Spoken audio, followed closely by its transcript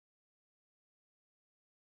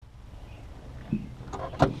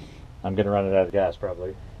I'm gonna run it out of gas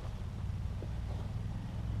probably.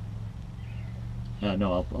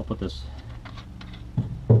 No, I'll put this.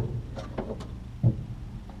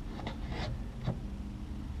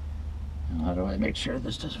 Now, how do I make sure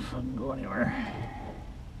this doesn't fucking go anywhere?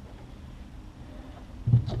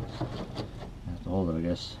 I have to hold it, I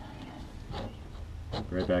guess.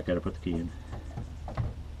 Right back, gotta put the key in.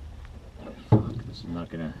 Fuck, this is not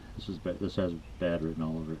gonna. This has bad written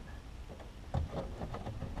all over it.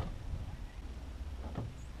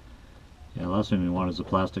 Yeah, the last thing we want is a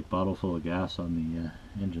plastic bottle full of gas on the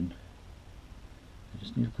engine. I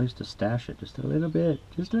just need a place to stash it, just a little bit,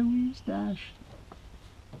 just a wee stash.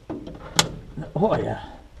 Oh yeah,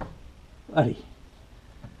 buddy,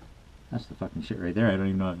 that's the fucking shit right there. I don't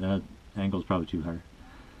even know, that angle's probably too hard.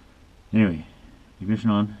 Anyway, ignition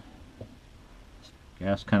on,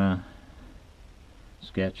 gas kind of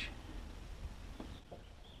sketch.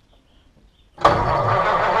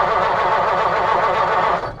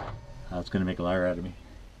 That's going to make a liar out of me.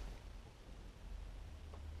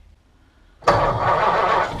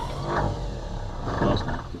 Well, it's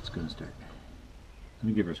not. It's going to start. Let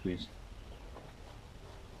me give her a squeeze.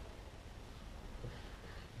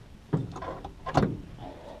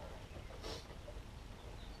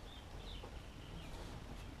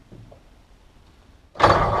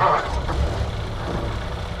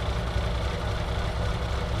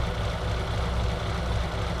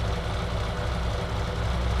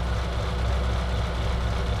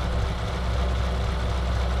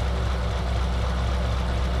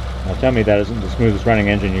 Now tell me that isn't the smoothest running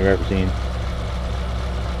engine you've ever seen.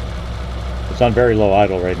 It's on very low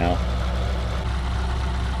idle right now.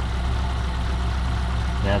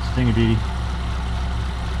 Yeah, it's a thing of beauty.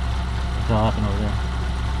 What's all happening over there?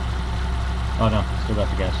 Oh no, still got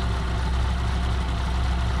the gas.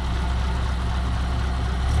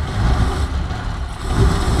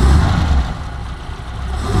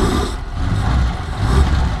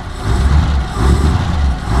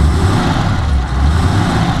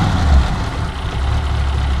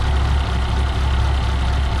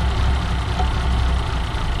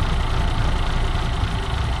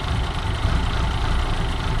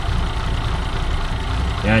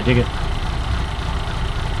 Yeah, I dig it.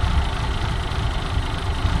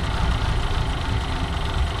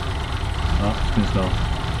 Oh, it's gonna stall.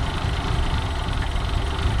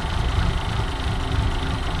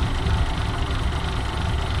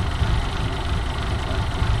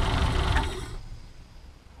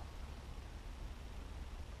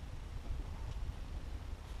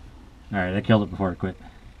 Alright, I killed it before it quit.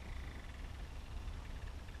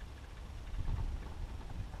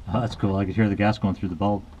 Oh, that's cool. I could hear the gas going through the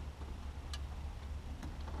bulb.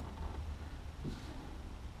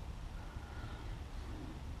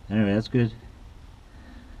 Anyway, that's good.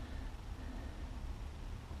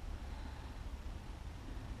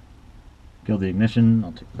 Kill the ignition.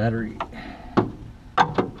 I'll take the battery.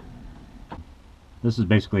 This is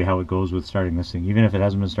basically how it goes with starting this thing. Even if it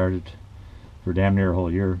hasn't been started for damn near a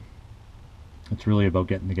whole year, it's really about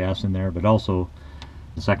getting the gas in there, but also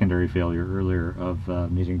the secondary failure earlier of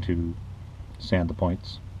needing to sand the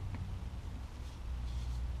points.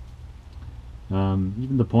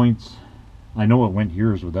 Even the points, I know it went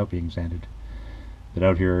years without being sanded, but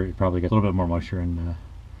out here it probably gets a little bit more moisture and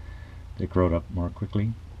they corrode up more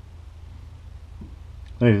quickly.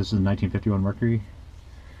 Hey, this is a 1951 Mercury,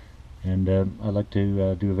 and I like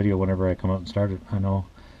to do a video whenever I come out and start it. I know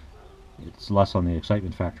it's less on the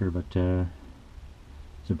excitement factor, but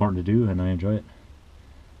it's important to do and I enjoy it.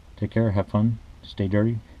 Take care, have fun, stay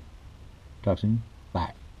dirty. Talk soon.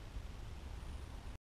 Bye.